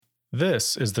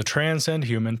This is the Transcend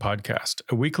Human podcast,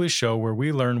 a weekly show where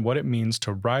we learn what it means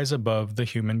to rise above the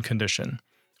human condition.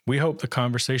 We hope the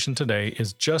conversation today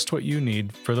is just what you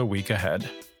need for the week ahead.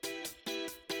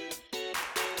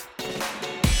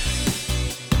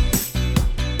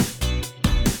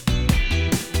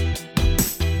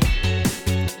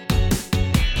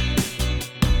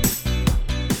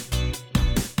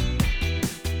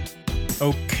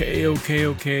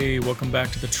 Okay. Welcome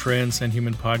back to the Transcend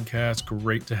Human podcast.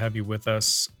 Great to have you with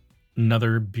us.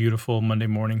 Another beautiful Monday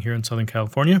morning here in Southern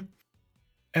California.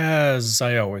 As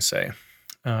I always say,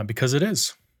 because it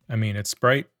is. I mean, it's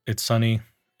bright, it's sunny,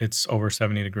 it's over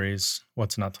 70 degrees.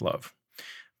 What's not to love?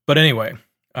 But anyway,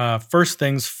 first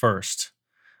things first.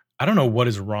 I don't know what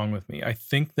is wrong with me. I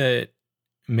think that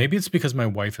maybe it's because my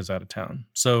wife is out of town.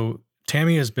 So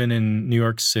Tammy has been in New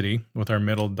York City with our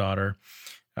middle daughter.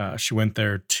 She went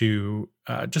there to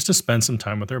just to spend some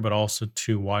time with her, but also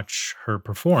to watch her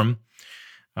perform.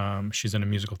 She's in a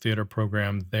musical theater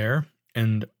program there.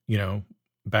 And,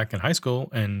 back in high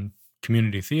school and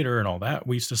community theater and all that,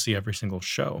 we used to see every single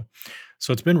show.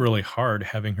 So it's been really hard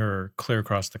having her clear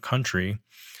across the country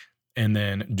and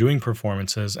then doing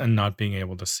performances and not being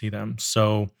able to see them.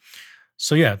 So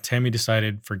yeah, Tammy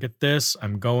decided, forget this.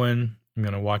 I'm going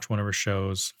to watch one of her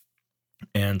shows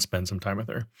and spend some time with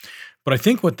her. But I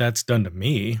think what that's done to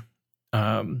me,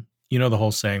 the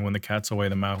whole saying, when the cat's away,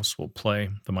 the mice will play,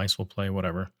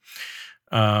 whatever.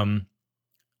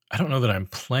 I don't know that I'm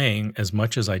playing as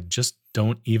much as I just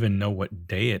don't even know what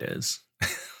day it is.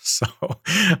 So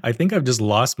I think I've just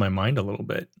lost my mind a little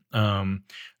bit.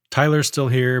 Tyler's still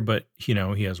here, but he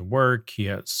has work, he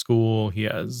has school, he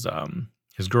has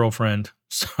his girlfriend,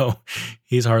 so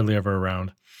he's hardly ever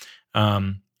around.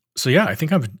 So yeah, I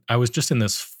think I was just in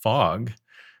this fog.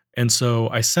 And so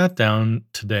I sat down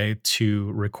today to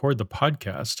record the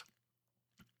podcast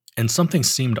and something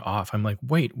seemed off. I'm like,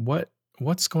 wait,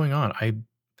 what's going on?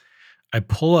 I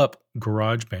pull up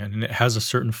GarageBand and it has a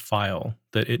certain file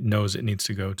that it knows it needs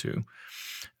to go to.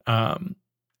 And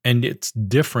it's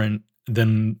different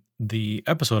than the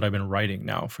episode I've been writing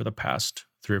now for the past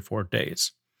 3 or 4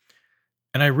 days.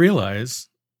 And I realize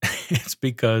it's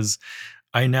because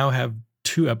I now have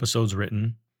 2 episodes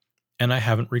written and I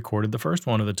haven't recorded the first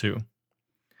one of the 2,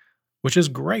 which is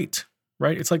great,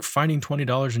 right? It's like finding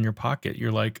 $20 in your pocket.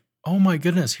 You're like, oh my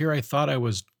goodness, here I thought I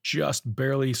was just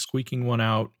barely squeaking one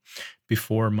out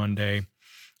before Monday.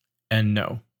 And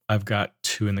no, I've got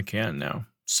 2 in the can now.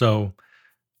 So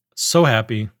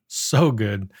happy, so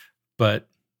good. But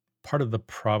part of the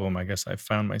problem, I guess, I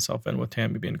found myself in with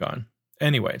Tammy being gone.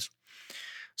 Anyways,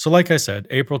 so like I said,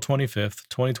 April 25th,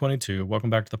 2022, welcome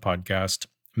back to the podcast.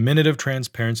 Minute of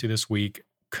transparency this week,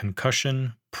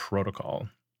 concussion protocol.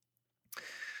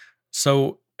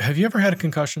 So have you ever had a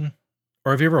concussion?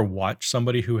 Or have you ever watched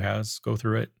somebody who has go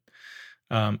through it?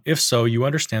 If so, you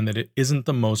understand that it isn't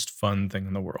the most fun thing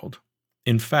in the world.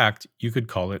 In fact, you could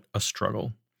call it a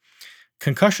struggle.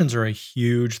 Concussions are a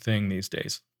huge thing these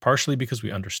days, partially because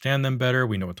we understand them better,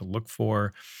 we know what to look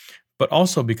for, but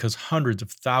also because hundreds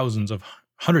of thousands of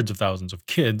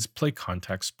kids play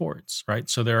contact sports, right?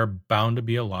 So there are bound to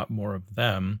be a lot more of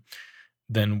them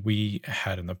than we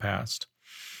had in the past.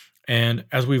 And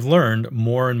as we've learned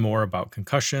more and more about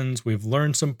concussions, we've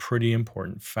learned some pretty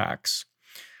important facts.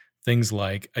 Things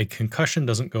like a concussion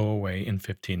doesn't go away in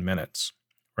 15 minutes,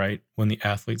 right? When the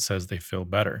athlete says they feel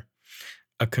better.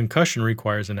 A concussion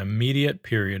requires an immediate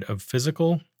period of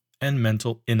physical and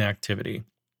mental inactivity.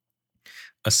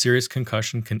 A serious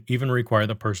concussion can even require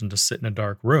the person to sit in a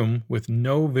dark room with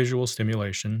no visual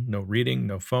stimulation, no reading,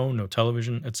 no phone, no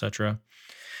television, etc.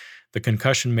 The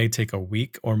concussion may take a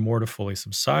week or more to fully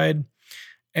subside.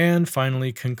 And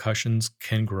finally, concussions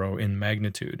can grow in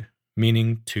magnitude,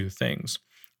 meaning 2 things.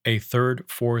 A 3rd,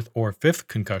 4th, or 5th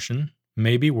concussion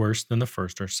may be worse than the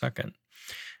 1st or 2nd.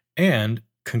 And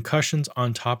concussions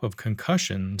on top of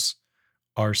concussions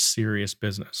are serious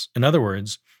business. In other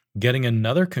words, getting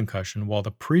another concussion while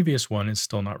the previous one is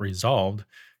still not resolved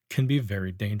can be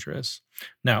very dangerous.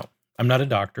 Now, I'm not a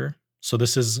doctor, so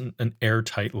this isn't an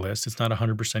airtight list. It's not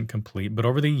 100% complete, but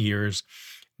over the years,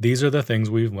 these are the things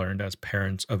we've learned as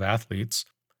parents of athletes.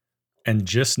 And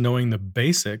just knowing the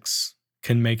basics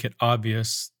can make it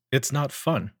obvious it's not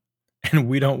fun. And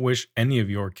we don't wish any of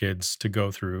your kids to go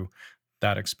through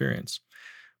that experience.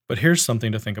 But here's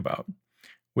something to think about.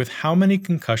 With how many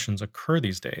concussions occur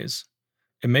these days,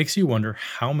 it makes you wonder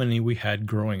how many we had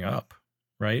growing up,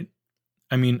 right?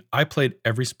 I mean, I played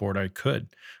every sport I could.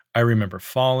 I remember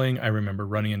falling. I remember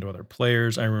running into other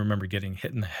players. I remember getting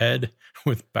hit in the head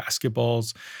with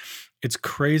basketballs. It's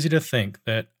crazy to think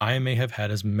that I may have had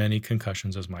as many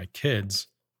concussions as my kids,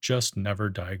 just never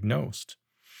diagnosed.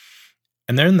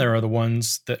 And then there are the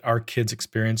ones that our kids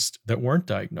experienced that weren't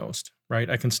diagnosed, right?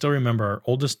 I can still remember our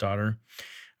oldest daughter.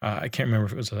 I can't remember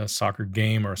if it was a soccer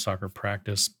game or a soccer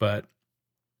practice, but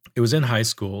it was in high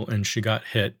school and she got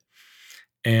hit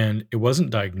and it wasn't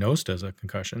diagnosed as a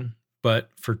concussion. But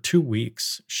for 2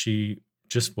 weeks, she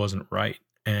just wasn't right.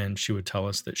 And she would tell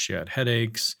us that she had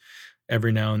headaches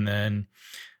every now and then.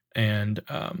 And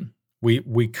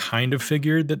we kind of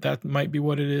figured that that might be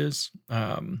what it is.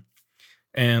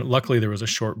 And luckily, there was a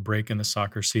short break in the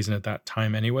soccer season at that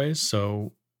time, anyways.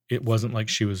 So it wasn't like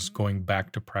she was going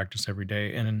back to practice every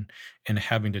day and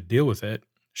having to deal with it.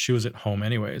 She was at home,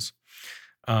 anyways.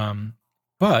 Um,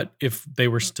 but if they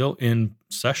were still in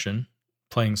session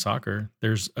playing soccer,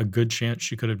 there's a good chance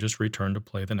she could have just returned to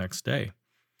play the next day.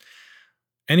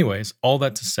 Anyways, all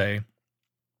that to say,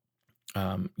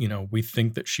 we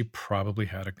think that she probably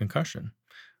had a concussion,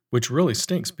 which really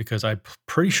stinks because I'm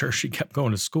pretty sure she kept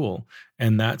going to school.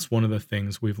 And that's one of the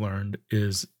things we've learned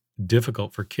is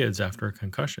difficult for kids after a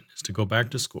concussion is to go back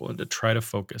to school and to try to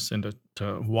focus and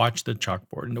to watch the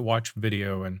chalkboard and to watch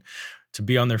video and to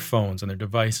be on their phones and their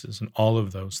devices and all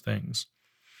of those things.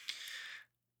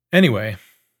 Anyway,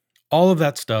 all of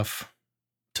that stuff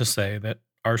to say that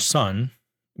our son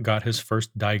got his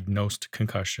first diagnosed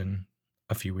concussion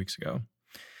a few weeks ago.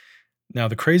 Now,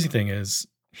 the crazy thing is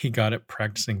he got it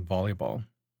practicing volleyball,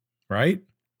 right?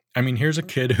 I mean, here's a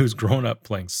kid who's grown up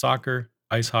playing soccer,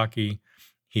 ice hockey,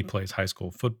 he plays high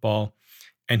school football,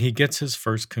 and he gets his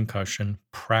first concussion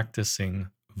practicing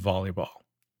volleyball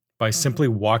by simply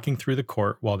walking through the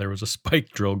court while there was a spike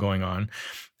drill going on,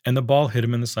 and the ball hit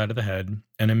him in the side of the head,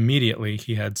 and immediately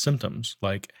he had symptoms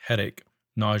like headache,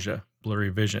 nausea, blurry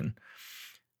vision.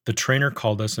 The trainer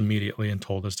called us immediately and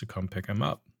told us to come pick him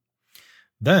up.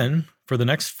 Then, for the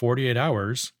next 48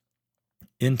 hours,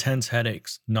 intense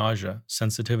headaches, nausea,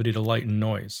 sensitivity to light and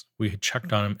noise. We had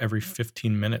checked on him every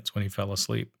 15 minutes when he fell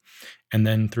asleep. And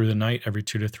then through the night, every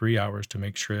 2 to 3 hours to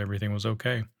make sure everything was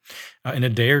okay. In a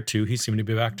day or two, he seemed to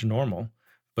be back to normal.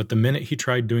 But the minute he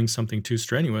tried doing something too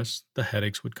strenuous, the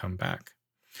headaches would come back.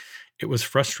 It was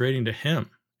frustrating to him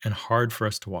and hard for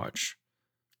us to watch.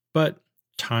 But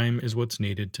time is what's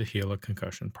needed to heal a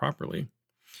concussion properly.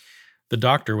 The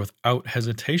doctor, without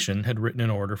hesitation, had written an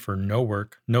order for no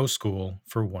work, no school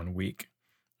for 1 week.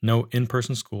 No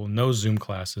in-person school, no Zoom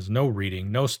classes, no reading,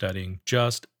 no studying,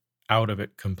 just out of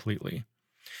it completely.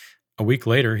 A week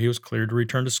later, he was cleared to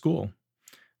return to school.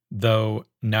 Though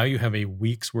now you have a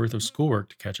week's worth of schoolwork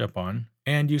to catch up on,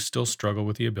 and you still struggle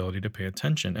with the ability to pay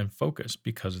attention and focus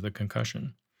because of the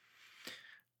concussion.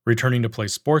 Returning to play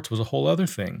sports was a whole other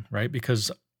thing, right?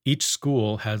 Because each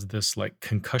school has this like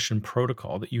concussion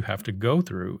protocol that you have to go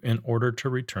through in order to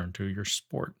return to your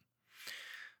sport.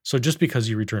 So just because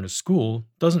you return to school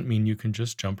doesn't mean you can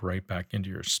just jump right back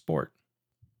into your sport,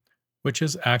 which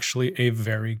is actually a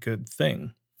very good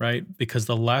thing, right? Because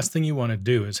the last thing you want to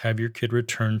do is have your kid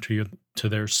return to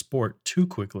their sport too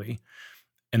quickly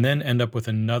and then end up with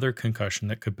another concussion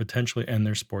that could potentially end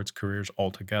their sports careers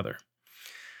altogether.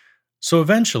 So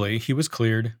eventually he was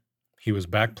cleared. He was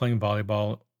back playing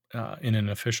volleyball in an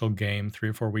official game 3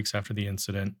 or 4 weeks after the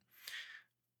incident.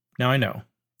 Now I know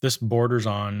this borders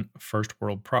on first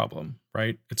world problem,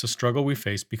 right? It's a struggle we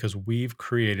face because we've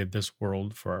created this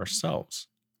world for ourselves.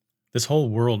 This whole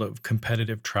world of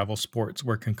competitive travel sports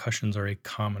where concussions are a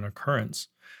common occurrence.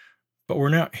 But we're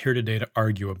not here today to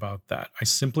argue about that. I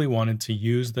simply wanted to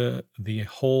use the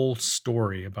whole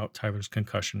story about Tyler's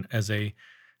concussion as a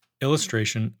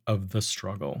illustration of the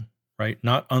struggle, right?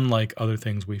 Not unlike other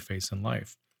things we face in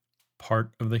life.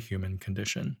 Part of the human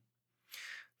condition.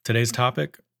 Today's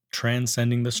topic,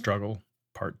 Transcending the Struggle,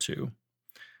 Part 2.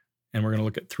 And we're going to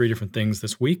look at 3 different things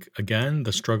this week. Again,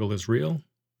 the struggle is real,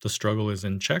 the struggle is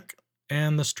in check,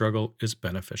 and the struggle is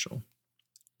beneficial.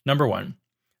 Number 1,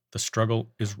 the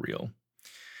struggle is real.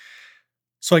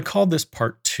 So I called this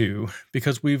Part 2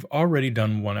 because we've already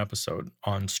done one episode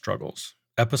on struggles.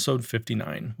 Episode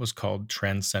 59 was called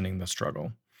Transcending the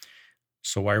Struggle.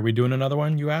 So why are we doing another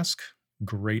one, you ask?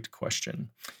 Great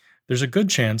question. There's a good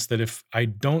chance that if I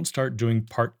don't start doing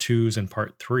part 2s and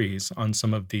part 3s on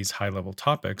some of these high-level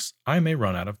topics, I may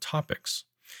run out of topics.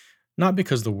 Not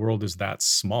because the world is that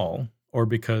small, or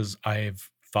because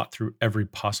I've thought through every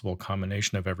possible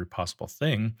combination of every possible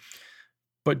thing,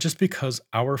 but just because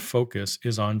our focus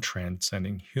is on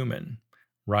transcending human,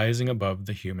 rising above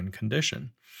the human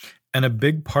condition. And a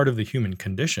big part of the human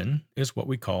condition is what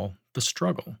we call the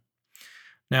struggle.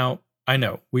 Now, I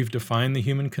know we've defined the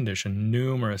human condition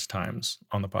numerous times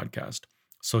on the podcast,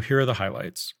 so here are the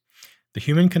highlights. The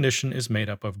human condition is made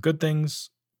up of good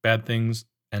things, bad things,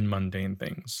 and mundane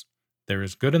things. There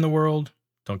is good in the world,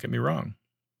 don't get me wrong.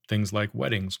 Things like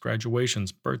weddings,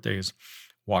 graduations, birthdays,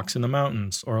 walks in the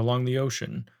mountains or along the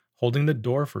ocean, holding the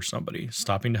door for somebody,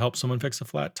 stopping to help someone fix a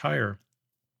flat tire.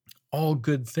 All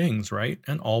good things, right?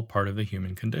 And all part of the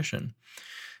human condition.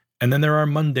 And then there are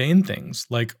mundane things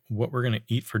like what we're going to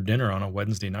eat for dinner on a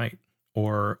Wednesday night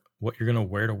or what you're going to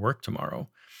wear to work tomorrow.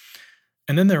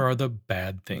 And then there are the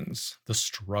bad things, the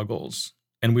struggles.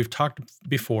 And we've talked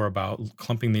before about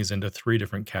clumping these into three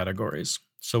different categories.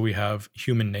 So we have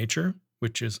human nature,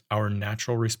 which is our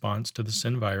natural response to the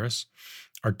sin virus,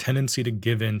 our tendency to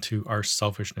give in to our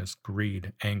selfishness,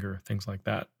 greed, anger, things like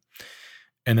that.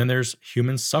 And then there's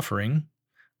human suffering,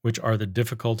 which are the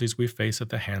difficulties we face at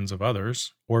the hands of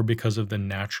others or because of the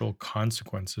natural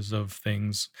consequences of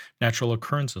things, natural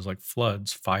occurrences like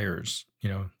floods, fires,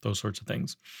 those sorts of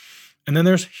things. And then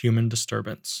there's human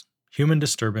disturbance. Human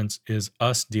disturbance is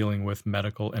us dealing with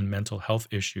medical and mental health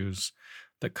issues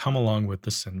that come along with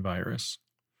the sin virus.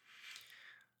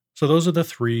 So those are the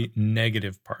three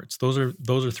negative parts. Those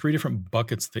are three different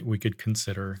buckets that we could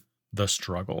consider the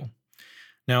struggle.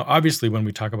 Now, obviously, when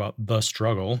we talk about the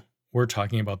struggle, we're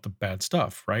talking about the bad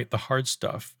stuff, right? The hard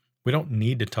stuff. We don't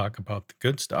need to talk about the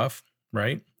good stuff,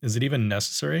 right? Is it even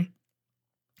necessary?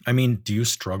 I mean, do you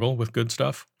struggle with good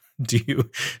stuff? Do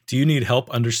you need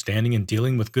help understanding and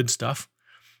dealing with good stuff?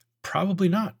 Probably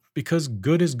not, because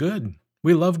good is good.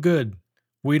 We love good.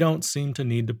 We don't seem to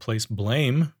need to place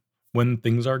blame when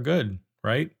things are good,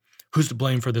 right? Who's to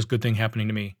blame for this good thing happening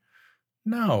to me?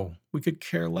 No, we could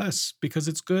care less because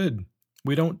it's good.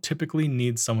 We don't typically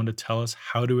need someone to tell us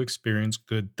how to experience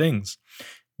good things.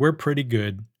 We're pretty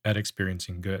good at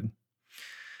experiencing good.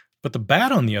 But the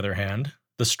bad, on the other hand,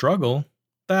 the struggle,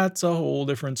 that's a whole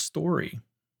different story,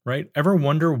 right? Ever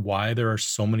wonder why there are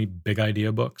so many big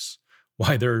idea books?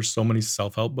 Why there are so many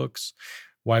self-help books?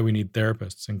 Why we need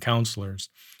therapists and counselors?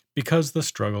 Because the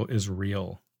struggle is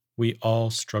real. We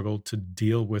all struggle to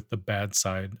deal with the bad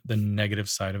side, the negative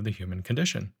side of the human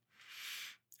condition.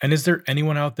 And is there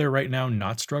anyone out there right now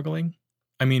not struggling?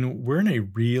 I mean, we're in a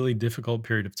really difficult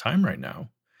period of time right now.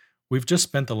 We've just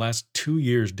spent the last 2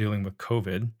 years dealing with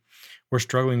COVID. We're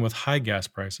struggling with high gas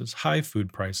prices, high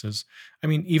food prices. I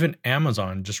mean, even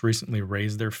Amazon just recently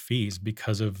raised their fees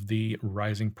because of the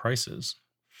rising prices.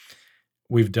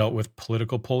 We've dealt with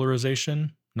political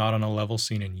polarization, not on a level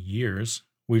seen in years.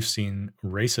 We've seen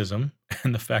racism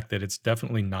and the fact that it's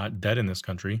definitely not dead in this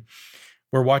country.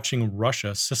 We're watching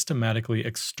Russia systematically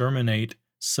exterminate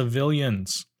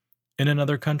civilians in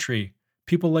another country,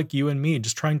 people like you and me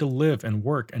just trying to live and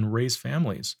work and raise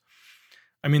families.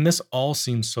 I mean, this all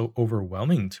seems so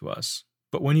overwhelming to us,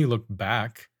 but when you look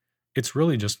back, it's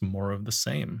really just more of the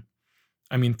same.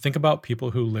 I mean, think about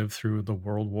people who lived through the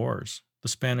world wars, the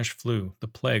Spanish flu, the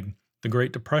plague, the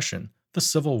Great Depression, the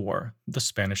Civil War, the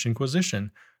Spanish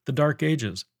Inquisition, the Dark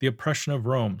Ages, the oppression of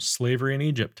Rome, slavery in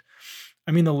Egypt.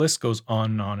 I mean, the list goes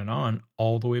on and on and on,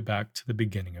 all the way back to the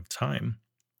beginning of time.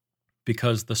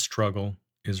 Because the struggle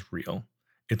is real.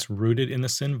 It's rooted in the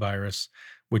sin virus,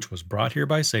 which was brought here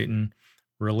by Satan,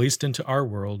 released into our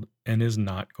world, and is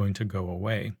not going to go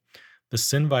away. The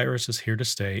sin virus is here to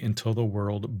stay until the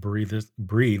world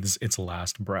breathes its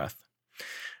last breath.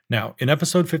 Now, in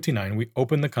episode 59, we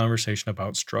opened the conversation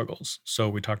about struggles. So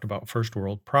we talked about first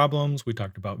world problems, we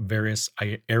talked about various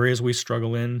areas we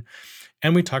struggle in,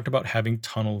 and we talked about having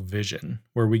tunnel vision,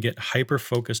 where we get hyper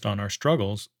focused on our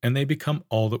struggles and they become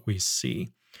all that we see.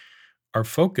 Our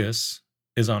focus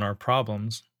is on our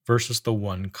problems versus the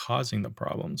one causing the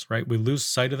problems, right? We lose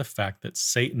sight of the fact that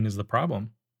Satan is the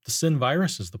problem, the sin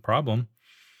virus is the problem,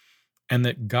 and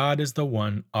that God is the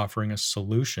one offering a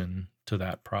solution to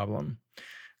that problem.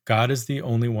 God is the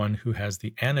only one who has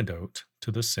the antidote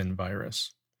to the sin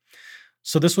virus.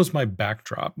 So this was my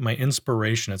backdrop, my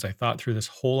inspiration as I thought through this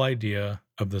whole idea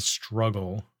of the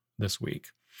struggle this week.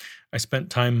 I spent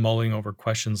time mulling over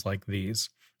questions like these.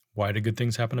 Why do good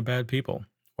things happen to bad people?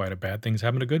 Why do bad things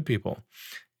happen to good people?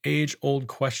 Age-old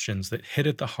questions that hit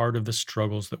at the heart of the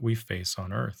struggles that we face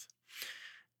on Earth.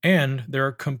 And there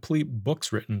are complete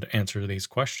books written to answer these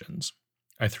questions.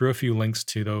 I threw a few links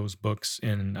to those books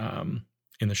in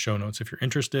the show notes if you're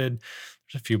interested.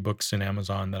 There's a few books in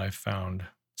Amazon that I found.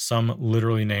 Some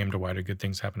literally named Why Do Good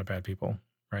Things Happen to Bad People,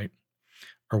 right?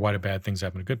 Or Why Do Bad Things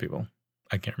Happen to Good People?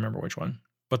 I can't remember which one,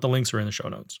 but the links are in the show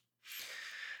notes.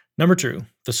 Number 2,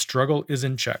 the struggle is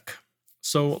in check.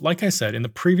 So like I said, in the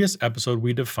previous episode,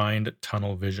 we defined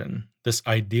tunnel vision, this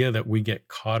idea that we get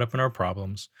caught up in our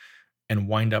problems and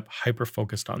wind up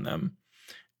hyper-focused on them.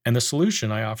 And the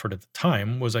solution I offered at the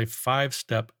time was a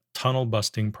 5-step tunnel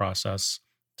busting process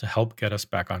to help get us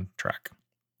back on track.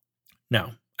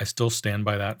 Now, I still stand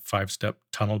by that 5-step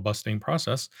tunnel busting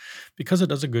process because it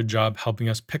does a good job helping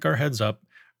us pick our heads up,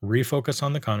 refocus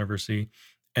on the controversy,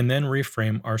 and then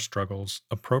reframe our struggles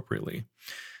appropriately.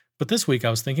 But this week, I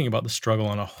was thinking about the struggle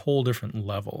on a whole different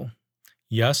level.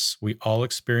 Yes, we all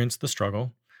experience the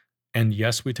struggle. And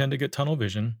yes, we tend to get tunnel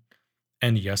vision.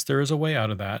 And yes, there is a way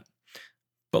out of that.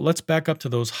 But let's back up to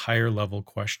those higher level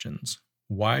questions.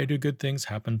 Why do good things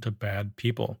happen to bad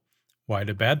people? Why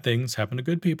do bad things happen to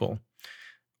good people?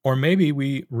 Or maybe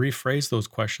we rephrase those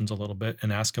questions a little bit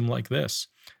and ask them like this: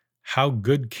 how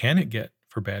good can it get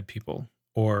for bad people?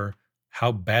 Or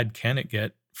how bad can it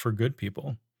get for good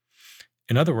people?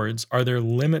 In other words, are there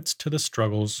limits to the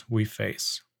struggles we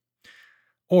face?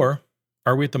 Or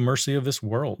are we at the mercy of this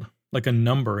world, like a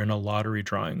number in a lottery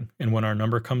drawing? And when our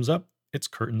number comes up, it's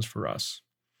curtains for us.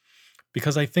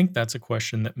 Because I think that's a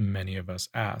question that many of us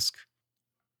ask.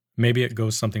 Maybe it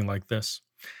goes something like this: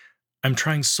 I'm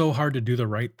trying so hard to do the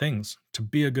right things, to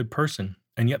be a good person,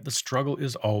 and yet the struggle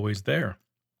is always there.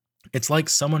 It's like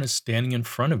someone is standing in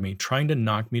front of me trying to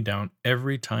knock me down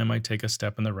every time I take a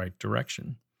step in the right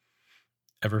direction.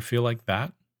 Ever feel like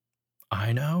that?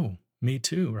 I know, me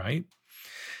too, right?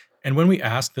 And when we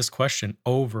ask this question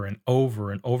over and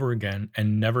over and over again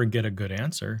and never get a good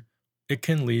answer, it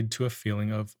can lead to a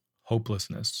feeling of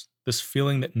hopelessness, this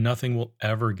feeling that nothing will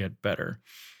ever get better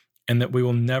and that we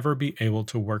will never be able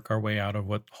to work our way out of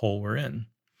what hole we're in.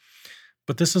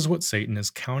 But this is what Satan is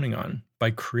counting on.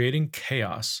 By creating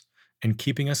chaos and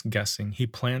keeping us guessing, he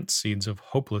plants seeds of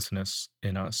hopelessness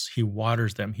in us. He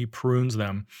waters them, he prunes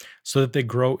them so that they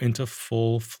grow into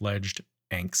full-fledged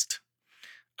angst,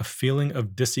 a feeling of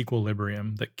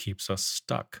disequilibrium that keeps us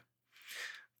stuck.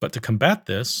 But to combat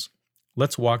this,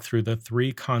 let's walk through the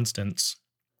 3 constants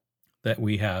that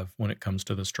we have when it comes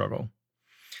to the struggle.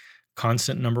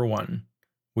 Constant number 1,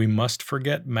 we must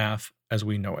forget math as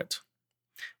we know it.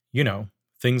 You know,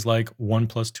 things like 1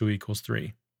 plus 2 equals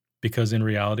 3, because in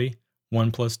reality,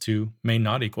 1 plus 2 may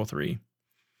not equal 3.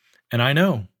 And I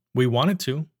know, we want it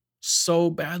to, so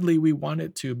badly we want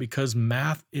it to, because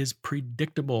math is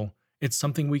predictable. It's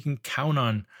something we can count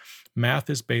on. Math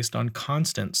is based on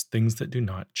constants, things that do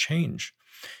not change.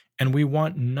 And we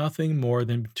want nothing more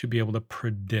than to be able to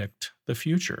predict the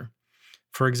future.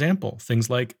 For example, things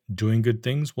like doing good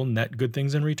things will net good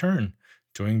things in return.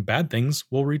 Doing bad things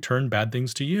will return bad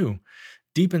things to you.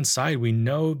 Deep inside, we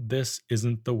know this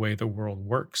isn't the way the world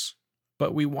works,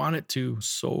 but we want it to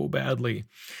so badly.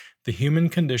 The human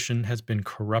condition has been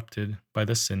corrupted by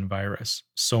the sin virus,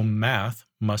 so math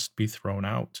must be thrown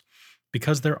out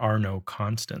because there are no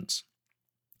constants.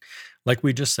 Like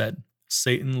we just said,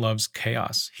 Satan loves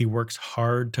chaos. He works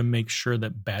hard to make sure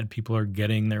that bad people are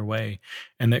getting their way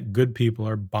and that good people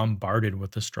are bombarded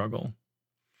with the struggle.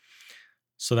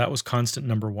 So that was constant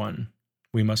number 1.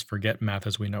 We must forget math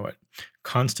as we know it.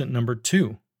 Constant number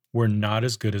 2, we're not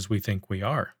as good as we think we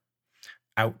are.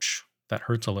 Ouch, that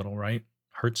hurts a little, right?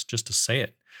 Hurts just to say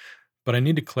it. But I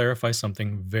need to clarify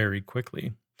something very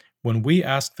quickly. When we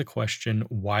ask the question,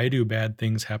 why do bad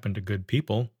things happen to good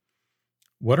people?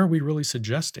 What are we really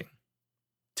suggesting?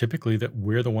 Typically that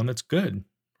we're the one that's good,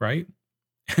 right?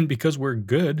 And because we're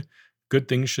good, good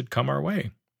things should come our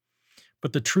way.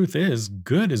 But the truth is,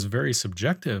 good is very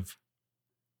subjective,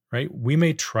 right? We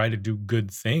may try to do good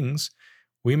things.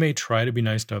 We may try to be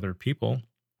nice to other people.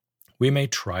 We may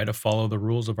try to follow the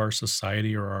rules of our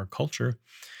society or our culture.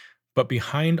 But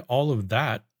behind all of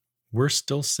that, we're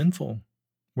still sinful.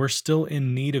 We're still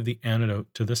in need of the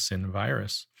antidote to the sin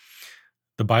virus.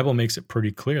 The Bible makes it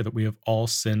pretty clear that we have all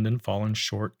sinned and fallen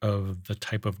short of the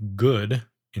type of good,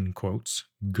 in quotes,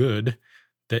 good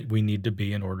that we need to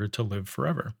be in order to live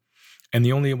forever. And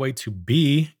the only way to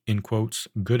be, in quotes,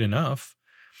 good enough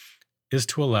is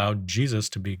to allow Jesus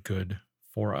to be good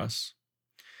for us.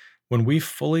 When we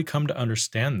fully come to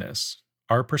understand this,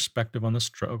 our perspective on the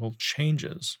struggle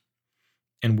changes.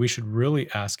 And we should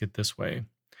really ask it this way: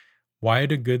 why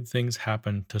do good things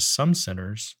happen to some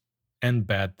sinners and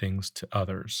bad things to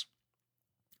others?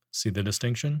 See the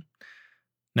distinction?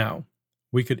 Now,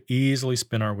 we could easily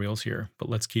spin our wheels here, but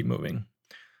let's keep moving.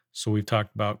 So we've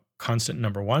talked about constant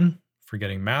number 1,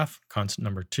 forgetting math. Constant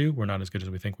number 2, we're not as good as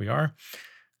we think we are.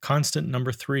 Constant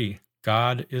number 3,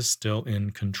 God is still in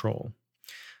control.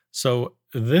 So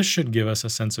this should give us a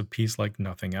sense of peace like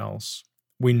nothing else.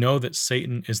 We know that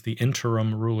Satan is the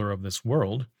interim ruler of this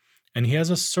world, and he has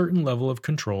a certain level of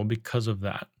control because of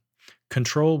that.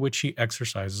 Control which he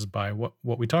exercises by what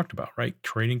we talked about, right?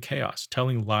 Creating chaos,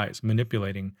 telling lies,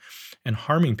 manipulating, and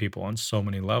harming people on so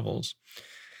many levels.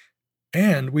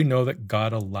 And we know that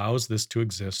God allows this to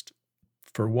exist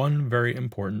for one very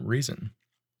important reason: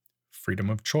 freedom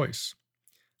of choice.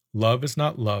 Love is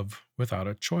not love without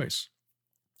a choice.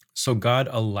 So God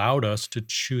allowed us to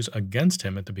choose against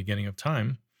him at the beginning of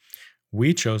time.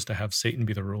 We chose to have Satan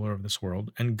be the ruler of this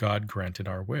world, and God granted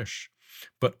our wish.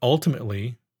 But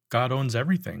ultimately, God owns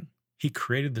everything. He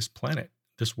created this planet,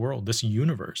 this world, this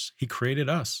universe. He created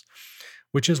us,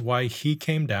 which is why he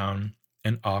came down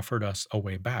and offered us a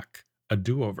way back, a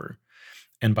do over.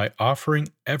 And by offering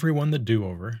everyone the do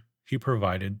over, he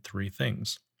provided three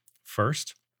things.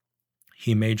 First,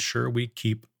 he made sure we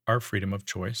keep our freedom of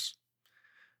choice.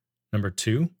 Number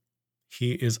two,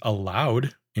 he is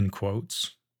allowed, in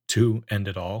quotes, to end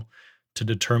it all, to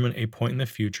determine a point in the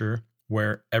future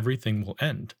where everything will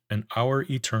end and our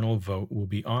eternal vote will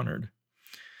be honored.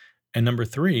 And number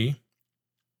three,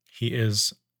 he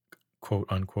is, quote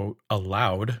unquote,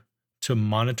 allowed to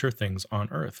monitor things on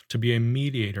earth, to be a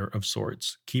mediator of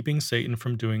sorts, keeping Satan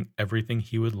from doing everything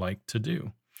he would like to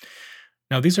do.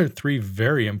 Now, these are three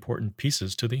very important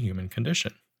pieces to the human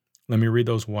condition. Let me read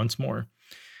those once more.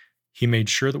 He made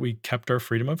sure that we kept our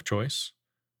freedom of choice.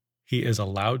 He is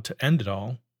allowed to end it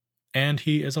all, and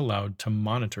he is allowed to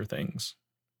monitor things,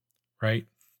 right?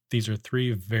 These are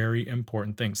three very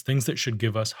important things that should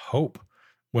give us hope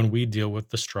when we deal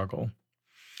with the struggle,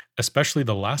 especially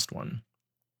the last one.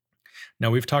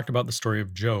 Now, we've talked about the story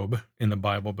of Job in the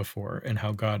Bible before and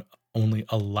how God only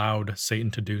allowed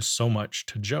Satan to do so much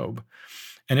to Job.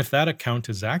 And if that account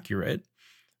is accurate,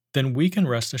 then we can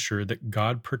rest assured that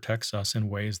God protects us in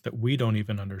ways that we don't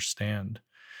even understand.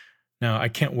 Now, I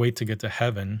can't wait to get to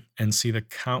heaven and see the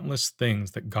countless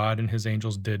things that God and his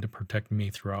angels did to protect me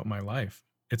throughout my life.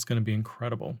 It's going to be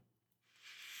incredible.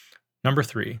 Number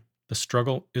three, the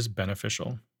struggle is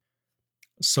beneficial.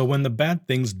 So when the bad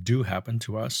things do happen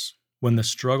to us, when the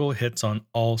struggle hits on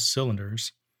all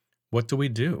cylinders, what do we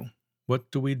do?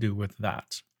 What do we do with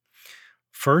that?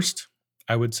 First,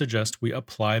 I would suggest we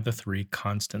apply the three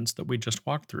constants that we just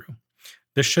walked through.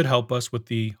 This should help us with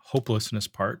the hopelessness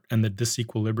part and the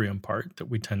disequilibrium part that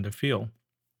we tend to feel.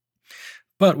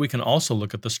 But we can also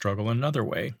look at the struggle another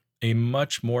way, a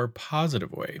much more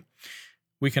positive way.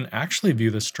 We can actually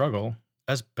view the struggle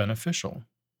as beneficial.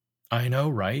 I know,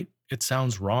 right? It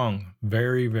sounds wrong,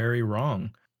 very, very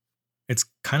wrong. It's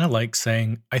kind of like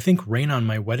saying, I think rain on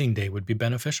my wedding day would be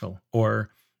beneficial,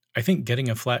 or I think getting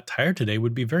a flat tire today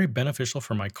would be very beneficial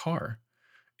for my car.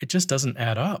 It just doesn't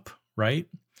add up, right?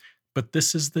 But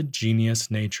this is the genius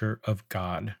nature of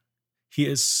God. He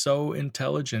is so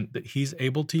intelligent that he's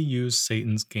able to use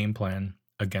Satan's game plan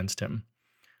against him.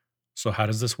 So how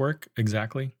does this work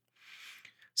exactly?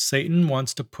 Satan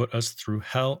wants to put us through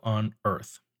hell on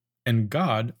earth, and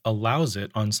God allows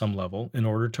it on some level in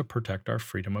order to protect our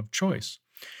freedom of choice.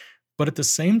 But at the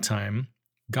same time,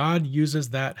 God uses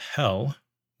that hell,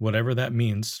 whatever that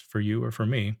means for you or for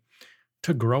me,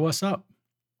 to grow us up.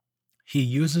 He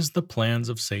uses the plans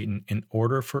of Satan in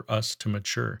order for us to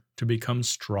mature, to become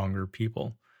stronger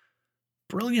people.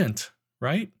 Brilliant,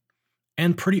 right?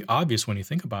 And pretty obvious when you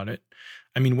think about it.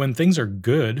 I mean, when things are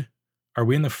good, are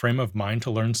we in the frame of mind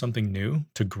to learn something new,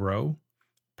 to grow?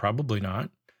 Probably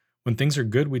not. When things are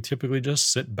good, we typically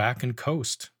just sit back and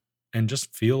coast and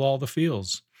just feel all the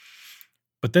feels.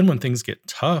 But then when things get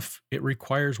tough, it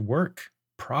requires work,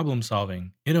 problem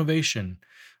solving, innovation.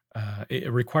 It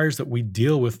requires that we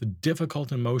deal with the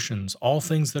difficult emotions, all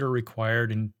things that are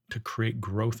required to create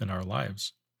growth in our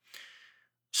lives.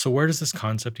 So, where does this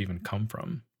concept even come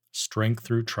from? Strength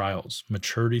through trials,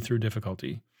 maturity through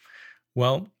difficulty.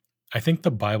 Well, I think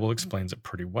the Bible explains it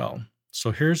pretty well.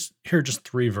 So here are just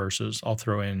three verses I'll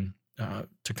throw in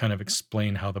to kind of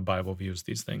explain how the Bible views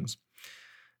these things.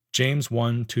 James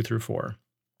 1, 2 through 4.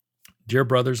 Dear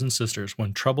brothers and sisters,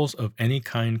 when troubles of any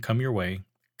kind come your way,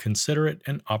 consider it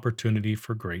an opportunity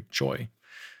for great joy.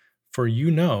 For you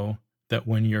know that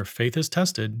when your faith is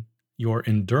tested, your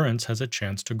endurance has a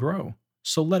chance to grow.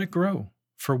 So let it grow.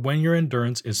 For when your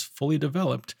endurance is fully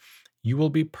developed, you will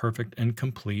be perfect and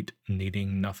complete,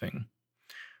 needing nothing.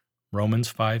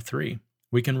 Romans 5:3.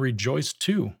 We can rejoice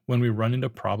too when we run into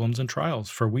problems and trials,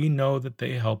 for we know that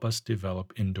they help us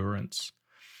develop endurance.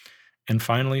 And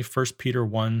finally, 1 Peter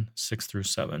 1, 6 through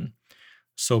 7.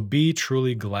 So be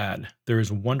truly glad. There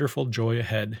is wonderful joy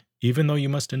ahead, even though you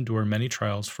must endure many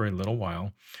trials for a little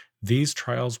while. These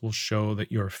trials will show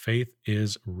that your faith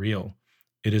is real.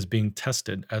 It is being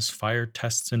tested as fire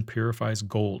tests and purifies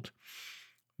gold,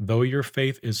 though your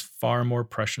faith is far more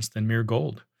precious than mere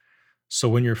gold. So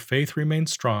when your faith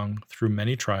remains strong through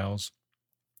many trials,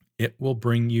 it will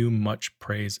bring you much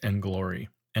praise and glory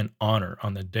and honor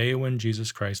on the day when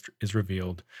Jesus Christ is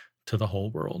revealed to the whole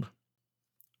world.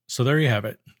 So there you have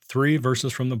it, 3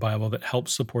 verses from the Bible that help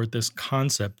support this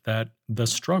concept that the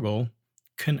struggle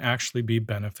can actually be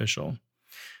beneficial.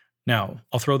 Now,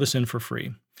 I'll throw this in for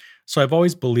free. So I've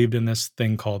always believed in this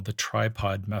thing called the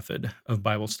tripod method of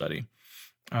Bible study.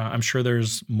 I'm sure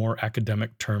there's more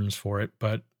academic terms for it,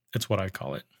 but it's what I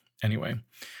call it. Anyway,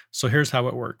 so here's how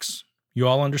it works. You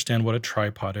all understand what a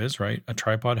tripod is, right? A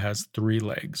tripod has 3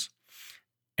 legs.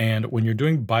 And when you're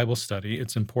doing Bible study,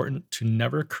 it's important to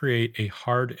never create a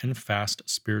hard and fast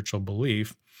spiritual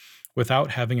belief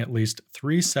without having at least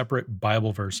 3 separate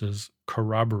Bible verses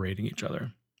corroborating each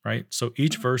other, right? So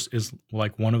each verse is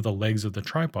like one of the legs of the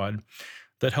tripod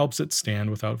that helps it stand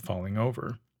without falling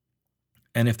over.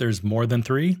 And if there's more than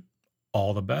 3,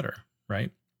 all the better,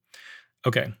 right?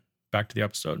 Okay, back to the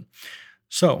episode.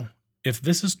 So, if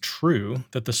this is true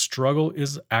that the struggle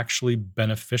is actually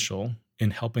beneficial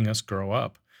in helping us grow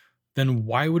up, then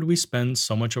why would we spend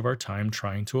so much of our time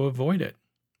trying to avoid it,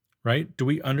 right? Do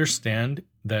we understand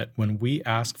that when we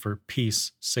ask for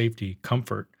peace, safety,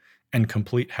 comfort, and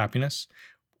complete happiness,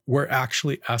 we're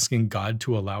actually asking God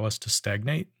to allow us to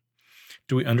stagnate?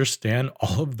 Do we understand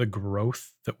all of the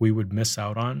growth that we would miss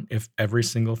out on if every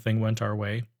single thing went our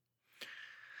way?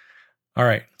 All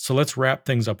right, so let's wrap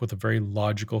things up with a very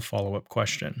logical follow-up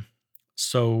question.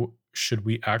 So, should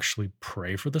we actually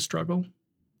pray for the struggle,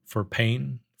 for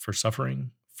pain, for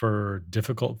suffering, for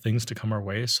difficult things to come our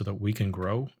way so that we can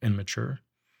grow and mature?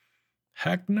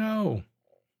 Heck no,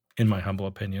 in my humble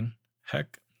opinion.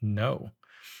 Heck no.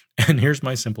 And here's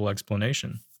my simple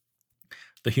explanation.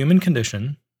 The human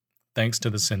condition, thanks to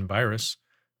the sin virus,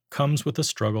 comes with a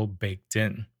struggle baked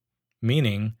in,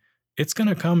 meaning it's going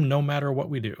to come no matter what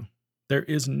we do. There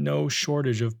is no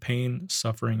shortage of pain,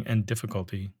 suffering, and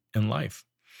difficulty in life.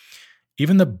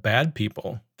 Even the bad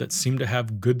people that seem to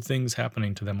have good things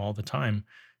happening to them all the time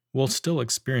will still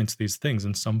experience these things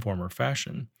in some form or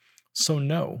fashion. So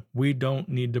no, we don't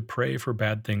need to pray for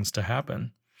bad things to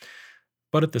happen.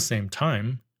 But at the same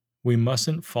time, we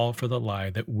mustn't fall for the lie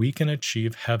that we can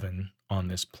achieve heaven on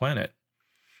this planet.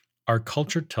 Our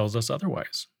culture tells us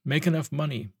otherwise. Make enough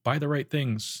money, buy the right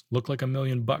things, look like $1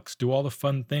 million, do all the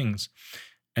fun things.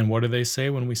 And what do they say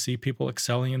when we see people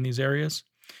excelling in these areas?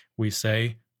 We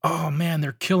say, oh man,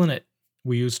 they're killing it.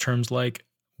 We use terms like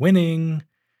winning,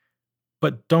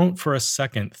 but don't for a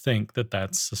second think that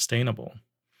that's sustainable.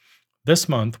 This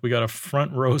month, we got a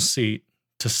front row seat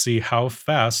to see how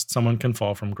fast someone can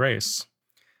fall from grace.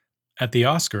 At the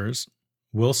Oscars,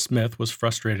 Will Smith was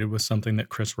frustrated with something that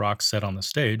Chris Rock said on the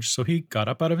stage, so he got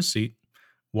up out of his seat,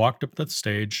 walked up to the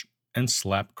stage, and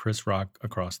slapped Chris Rock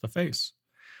across the face.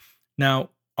 Now,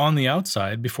 on the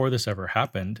outside, before this ever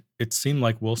happened, it seemed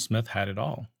like Will Smith had it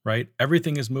all, right?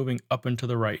 Everything is moving up and to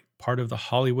the right, part of the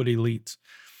Hollywood elite.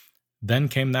 Then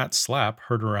came that slap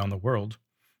heard around the world,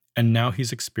 and now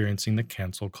he's experiencing the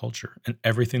cancel culture and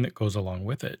everything that goes along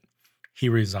with it. He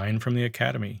resigned from the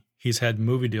Academy. He's had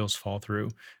movie deals fall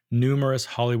through. Numerous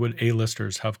Hollywood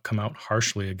A-listers have come out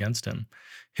harshly against him.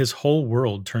 His whole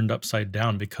world turned upside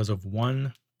down because of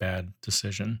one bad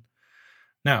decision.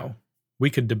 Now,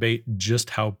 we could debate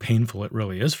just how painful it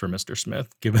really is for Mr. Smith,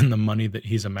 given the money that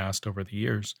he's amassed over the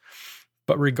years.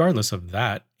 But regardless of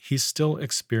that, he's still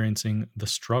experiencing the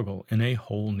struggle in a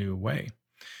whole new way.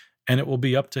 And it will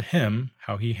be up to him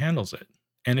how he handles it,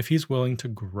 and if he's willing to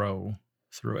grow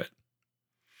through it.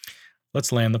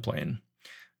 Let's land the plane.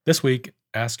 This week,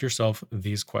 ask yourself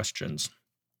these questions.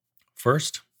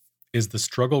 First, is the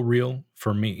struggle real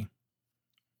for me?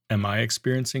 Am I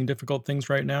experiencing difficult things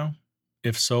right now?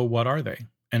 If so, what are they?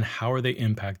 And how are they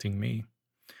impacting me?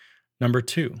 Number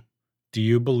 2, do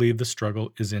you believe the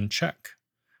struggle is in check?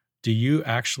 Do you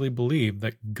actually believe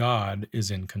that God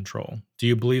is in control? Do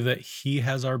you believe that He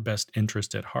has our best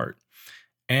interest at heart?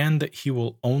 And that He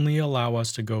will only allow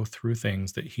us to go through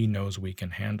things that He knows we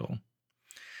can handle?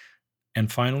 And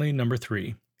finally, number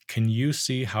 3, can you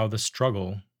see how the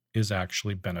struggle is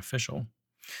actually beneficial?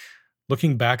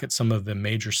 Looking back at some of the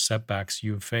major setbacks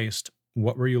you've faced,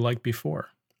 what were you like before?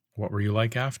 What were you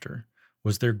like after?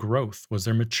 Was there growth? Was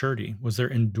there maturity? Was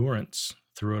there endurance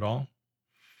through it all?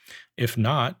 If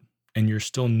not, and you're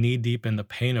still knee-deep in the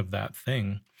pain of that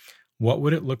thing, what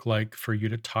would it look like for you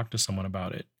to talk to someone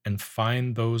about it and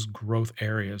find those growth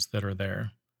areas that are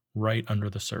there right under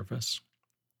the surface?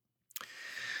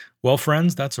 Well,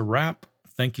 friends, that's a wrap.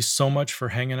 Thank you so much for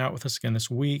hanging out with us again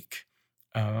this week.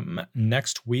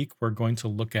 Next week, we're going to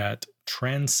look at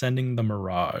transcending the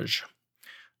mirage.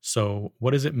 So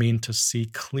what does it mean to see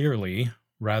clearly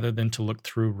rather than to look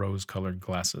through rose-colored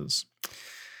glasses?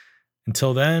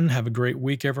 Until then, have a great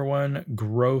week, everyone.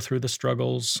 Grow through the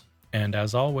struggles. And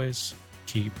as always,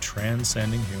 keep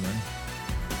transcending human.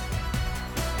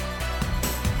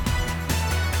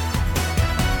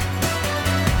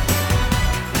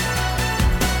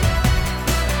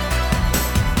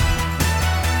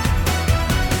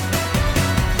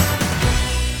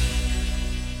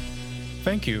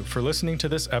 Thank you for listening to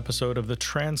this episode of the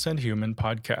Transcend Human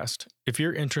podcast. If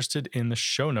you're interested in the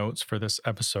show notes for this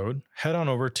episode, head on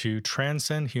over to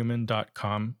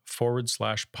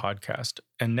transcendhuman.com/podcast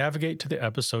and navigate to the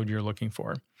episode you're looking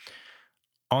for.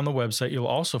 On the website, you'll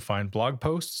also find blog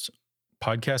posts,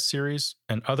 podcast series,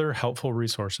 and other helpful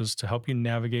resources to help you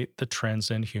navigate the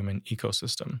Transcend Human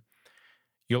ecosystem.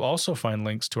 You'll also find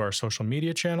links to our social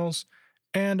media channels.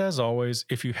 And as always,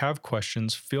 if you have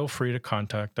questions, feel free to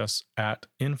contact us at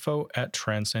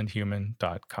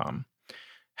info@transcendhuman.com.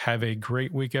 Have a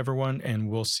great week, everyone, and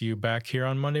we'll see you back here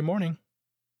on Monday morning.